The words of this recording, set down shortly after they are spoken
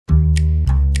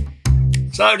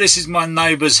So this is my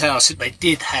neighbour's house. They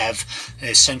did have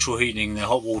their central heating, their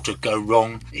hot water go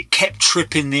wrong. It kept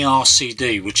tripping the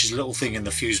RCD, which is a little thing in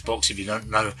the fuse box if you don't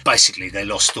know. Basically they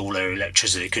lost all their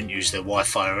electricity, couldn't use their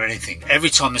Wi-Fi or anything. Every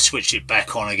time they switched it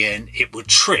back on again, it would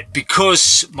trip.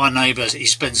 Because my neighbour, he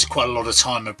spends quite a lot of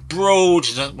time abroad,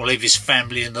 he doesn't want to leave his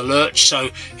family in the lurch, so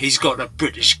he's got a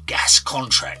British gas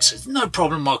contract. So no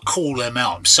problem, I'll call them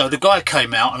out. So the guy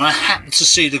came out and I happened to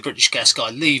see the British gas guy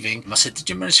leaving. I said, did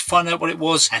you manage to find out what it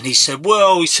was? And he said,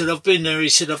 well, he said, I've been there. He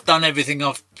said, I've done everything.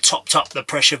 I've topped up the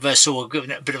pressure vessel. I've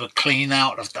given it a bit of a clean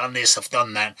out. I've done this, I've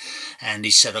done that. And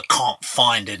he said, I can't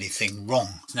find anything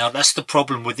wrong. Now, that's the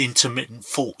problem with intermittent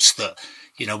faults, that,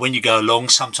 you know, when you go along,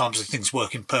 sometimes the thing's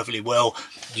working perfectly well.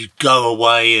 You go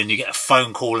away and you get a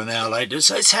phone call an hour later.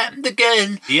 So it's happened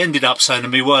again. He ended up saying to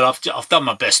me, well, I've done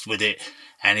my best with it.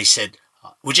 And he said,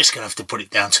 we're just going to have to put it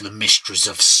down to the mysteries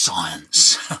of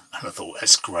science. And I thought,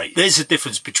 that's great. There's a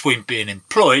difference between being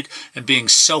employed and being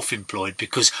self-employed,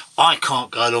 because I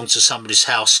can't go along to somebody's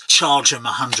house, charge them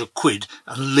 100 quid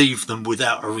and leave them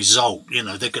without a result. You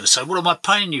know, they're going to say, what am I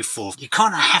paying you for? You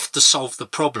kind of have to solve the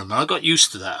problem. And I got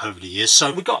used to that over the years.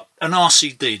 So we've got an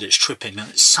RCD that's tripping, and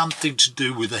it's something to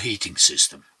do with the heating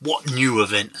system. What new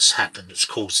event has happened that's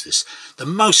caused this? The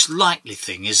most likely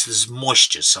thing is there's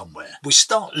moisture somewhere. We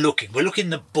start looking. We're looking in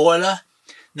the boiler.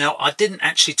 Now, I didn't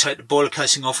actually take the boiler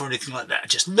casing off or anything like that. I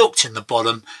just looked in the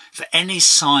bottom for any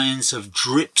signs of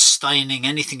drip, staining,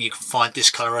 anything you can find,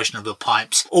 discoloration of the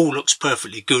pipes. All looks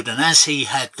perfectly good. And as he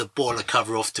had the boiler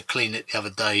cover off to clean it the other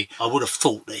day, I would have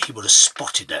thought that he would have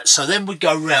spotted that. So then we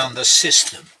go round the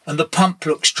system. And the pump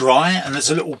looks dry, and there's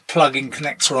a little plug-in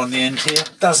connector on the end here.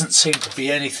 Doesn't seem to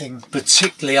be anything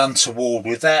particularly untoward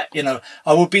with that. You know,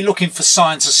 I would be looking for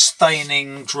signs of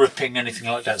staining, dripping, anything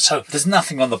like that. So there's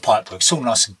nothing on the pipework. It's all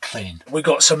nice and clean. We've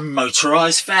got some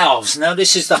motorised valves. Now,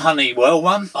 this is the Honeywell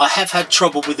one. I have had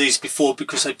trouble with these before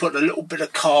because they put a little bit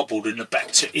of cardboard in the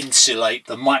back to insulate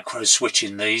the micro switch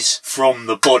in these from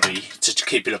the body to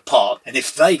keep it apart. And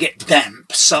if they get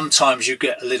damp, sometimes you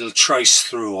get a little trace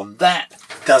through on that.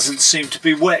 Doesn't seem to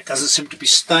be wet, doesn't seem to be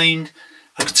stained.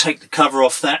 I could take the cover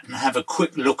off that and have a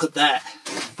quick look at that.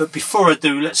 But before I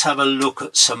do, let's have a look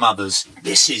at some others.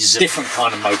 This is a different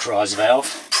kind of motorised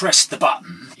valve. Press the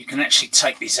button. You can actually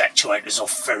take these actuators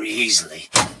off very easily.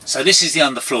 So this is the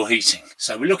underfloor heating.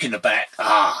 So we look in the back.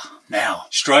 Now,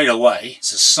 straight away,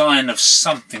 it's a sign of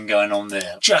something going on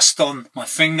there. Just on my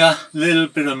finger, a little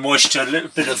bit of moisture, a little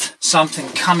bit of something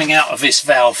coming out of this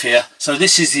valve here. So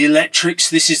this is the electrics.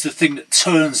 This is the thing that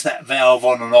turns that valve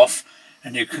on and off.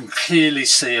 And you can clearly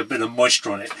see a bit of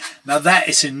moisture on it. Now that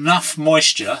is enough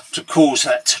moisture to cause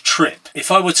that to trip. If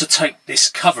I were to take this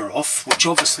cover off, which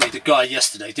obviously the guy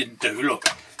yesterday didn't do, look,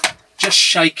 just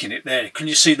shaking it there. Can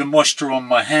you see the moisture on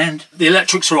my hand? The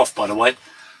electrics are off, by the way.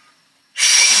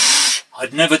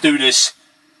 I'd never do this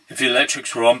if the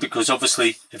electrics were on, because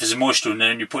obviously if there's moisture in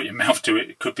there and you put your mouth to it,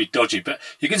 it could be dodgy. But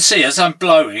you can see as I'm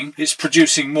blowing, it's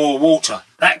producing more water.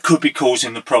 That could be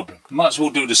causing the problem. Might as well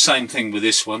do the same thing with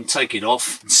this one. Take it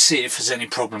off and see if there's any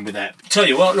problem with that. Tell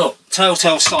you what, look,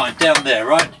 telltale sign down there,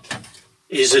 right,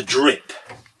 is a drip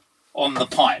on the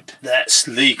pipe. That's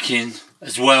leaking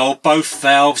as well. Both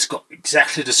valves got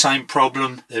exactly the same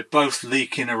problem. They're both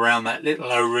leaking around that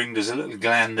little O-ring. There's a little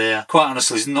gland there. Quite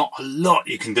honestly, there's not a lot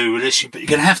you can do with this, but you're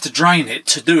going to have to drain it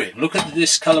to do it. Look at the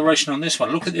discoloration on this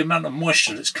one. Look at the amount of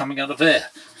moisture that's coming out of there.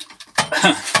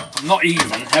 I'm not even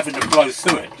having to blow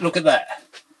through it. Look at that.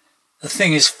 The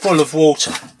thing is full of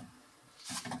water.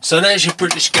 So there's your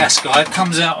British gas guy.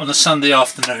 Comes out on a Sunday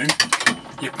afternoon.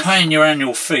 You're paying your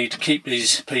annual fee to keep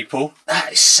these people.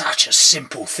 That is such a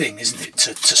simple thing, isn't it,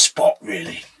 to spot,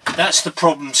 really. That's the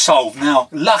problem solved. Now,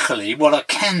 luckily, what I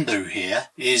can do here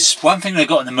is, one thing, they've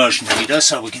got an immersion heater,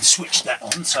 so we can switch that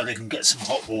on so they can get some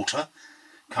hot water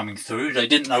coming through. They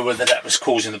didn't know whether that was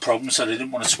causing the problem, so they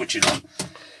didn't want to switch it on.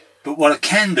 But what I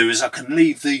can do is I can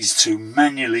leave these two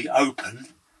manually open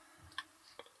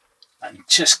and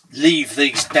just leave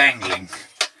these dangling,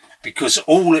 because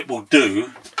all it will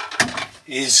do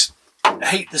is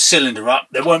heat the cylinder up.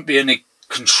 There won't be any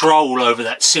control over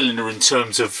that cylinder in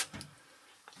terms of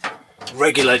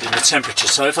regulating the temperature.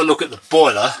 So if I look at the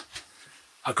boiler,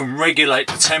 I can regulate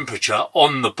the temperature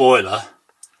on the boiler,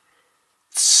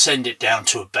 send it down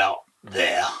to about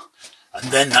there, and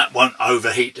then that won't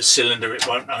overheat the cylinder, it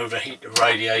won't overheat the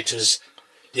radiators.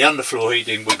 The underfloor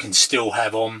heating we can still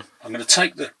have on. I'm going to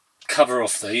take the cover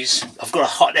off these. I've got a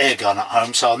hot air gun at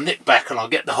home, so I'll nip back and I'll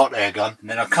get the hot air gun, and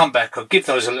then I'll come back, I'll give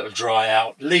those a little dry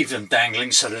out, leave them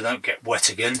dangling so they don't get wet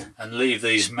again, and leave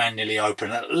these manually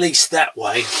open. At least that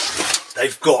way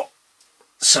they've got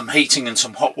some heating and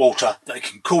some hot water. They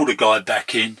can call the guy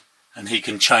back in and he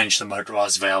can change the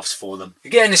motorised valves for them.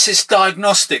 Again, this is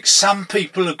diagnostics. Some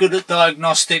people are good at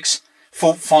diagnostics,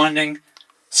 fault finding,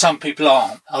 some people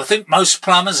aren't. I think most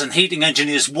plumbers and heating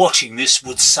engineers watching this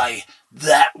would say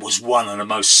that was one of the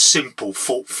most simple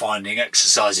fault finding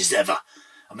exercises ever.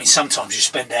 I mean, sometimes you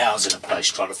spend hours in a place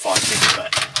trying to find things,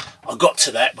 but I got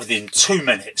to that within 2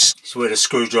 minutes. It's where the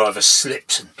screwdriver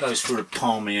slips and goes through the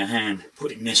palm of your hand,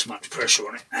 putting this much pressure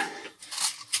on it.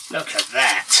 Look at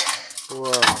that.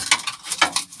 Whoa.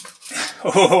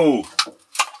 Oh,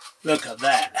 look at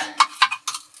that.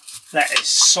 That is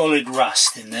solid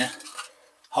rust in there,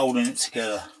 holding it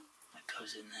together. That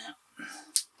goes in there.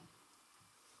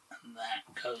 And that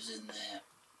goes in there.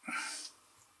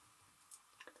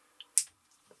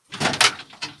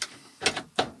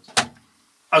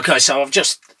 Okay, so I've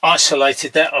just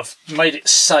isolated that. I've made it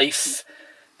safe.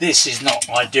 This is not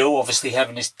ideal, obviously,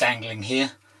 having this dangling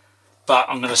here. But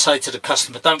I'm going to say to the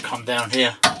customer, don't come down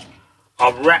here.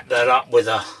 I'll wrap that up with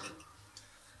a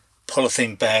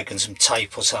polythene bag and some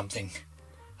tape or something.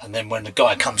 And then when the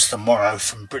guy comes tomorrow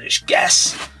from British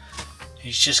Gas,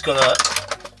 he's just got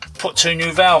to put 2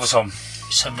 new valves on.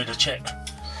 Send me the check.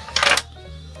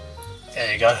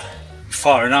 There you go.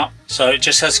 Firing up. So it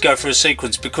just has to go through a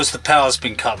sequence. Because the power's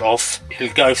been cut off,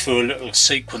 it'll go through a little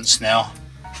sequence now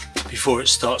before it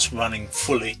starts running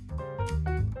fully.